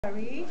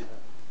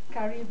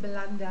curry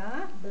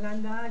Belanda.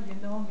 Belanda, you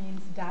know,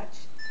 means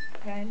Dutch,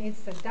 and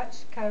it's a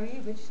Dutch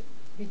curry which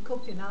we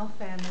cooked in our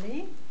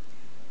family,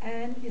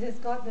 and it has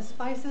got the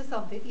spices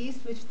of the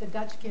East which the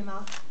Dutch came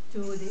out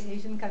to the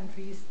Asian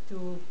countries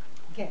to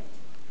get.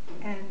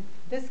 And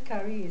this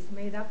curry is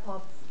made up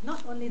of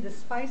not only the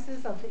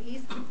spices of the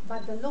East,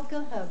 but the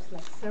local herbs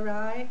like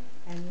serai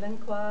and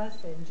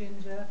lengkuas and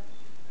ginger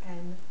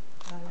and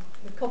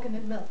the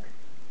coconut milk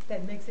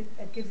that makes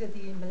it, gives it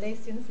the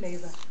Malaysian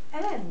flavor,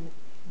 and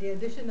the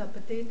addition of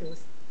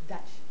potatoes,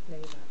 Dutch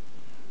flavor.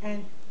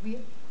 And we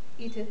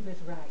eat it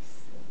with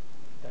rice.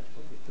 Dutch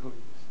potatoes.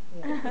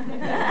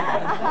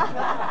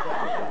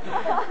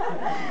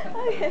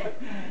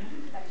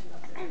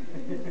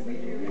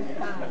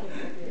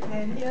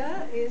 And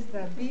here is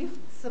the beef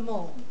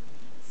samo.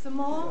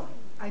 Samo,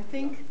 I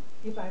think,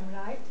 if I'm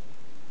right,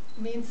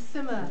 means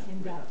simmer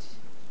in Dutch.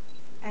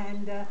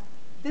 And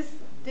this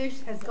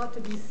dish has got to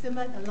be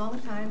simmered a long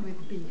time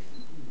with beef.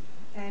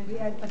 And we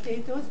add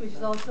potatoes, which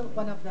is also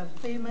one of the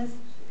famous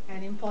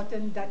and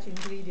important Dutch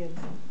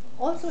ingredients.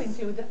 Also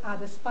included are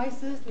the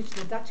spices which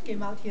the Dutch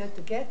came out here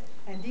to get,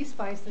 and these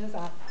spices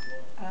are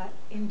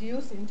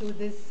induced into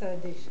this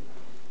dish.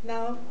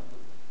 Now,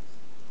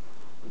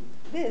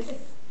 this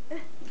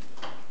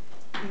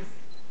is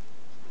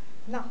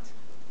not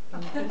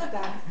in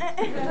Cristang.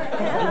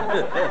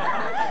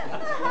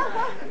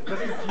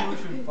 This is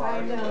fusion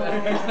part. I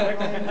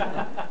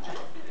know.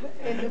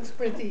 It looks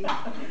pretty.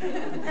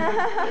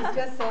 It's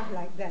just served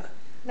like that.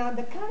 Now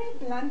the curry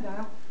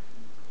Belanda,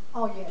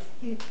 oh yes,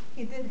 he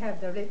did have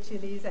the red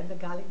chilies and the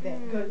garlic there.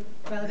 Good,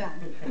 well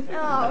done.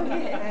 Oh,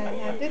 okay.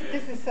 And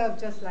this is served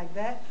just like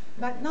that.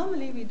 But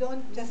normally we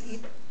don't just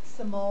eat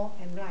samo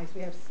and rice.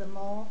 We have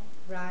samo,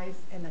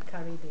 rice, and a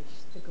curry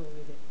dish to go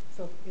with it.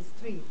 So it's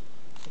three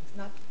things,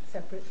 not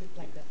separate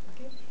like that.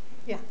 Okay?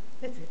 Yeah,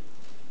 that's it.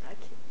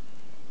 Okay.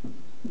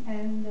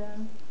 And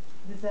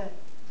dessert.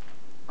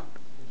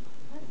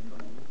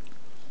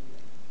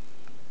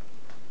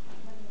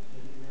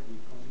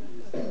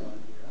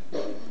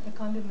 The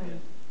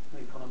condiment.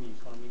 Economy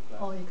class.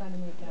 Oh,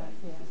 economy class,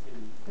 yeah.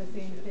 The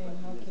same thing,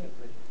 okay.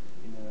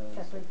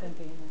 Separate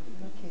container,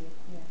 okay,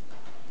 yeah.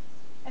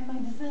 And my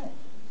dessert?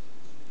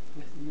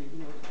 Yes,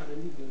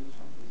 currently there is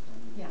something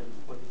Yeah.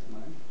 for this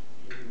month.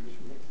 Which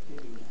next year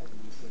we will have a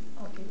different.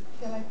 Okay,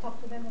 shall I talk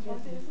to them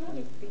about it as well?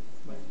 Yes, please.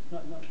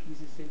 But not this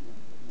is same one.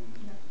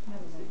 No,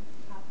 never mind.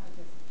 I'll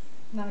just.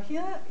 Now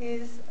here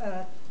is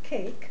a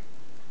cake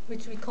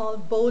which we call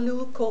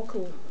bolu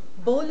koku.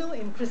 Bolu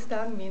in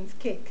Cristang means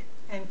cake,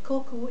 and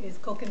koku is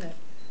coconut.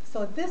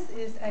 So this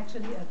is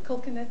actually a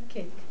coconut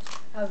cake,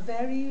 a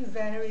very,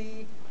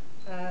 very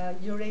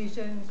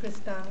Eurasian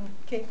Cristang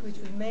cake which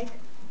we make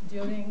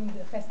during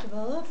the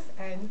festivals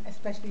and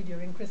especially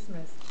during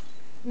Christmas.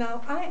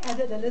 Now I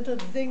added a little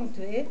zing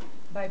to it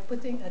by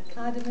putting a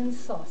cardamom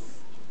sauce.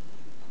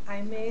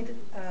 I made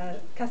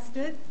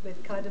custard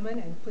with cardamom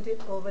and put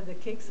it over the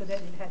cake so that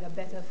it had a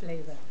better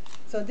flavor.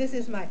 So this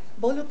is my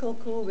bolu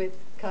koku with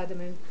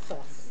cardamom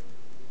sauce.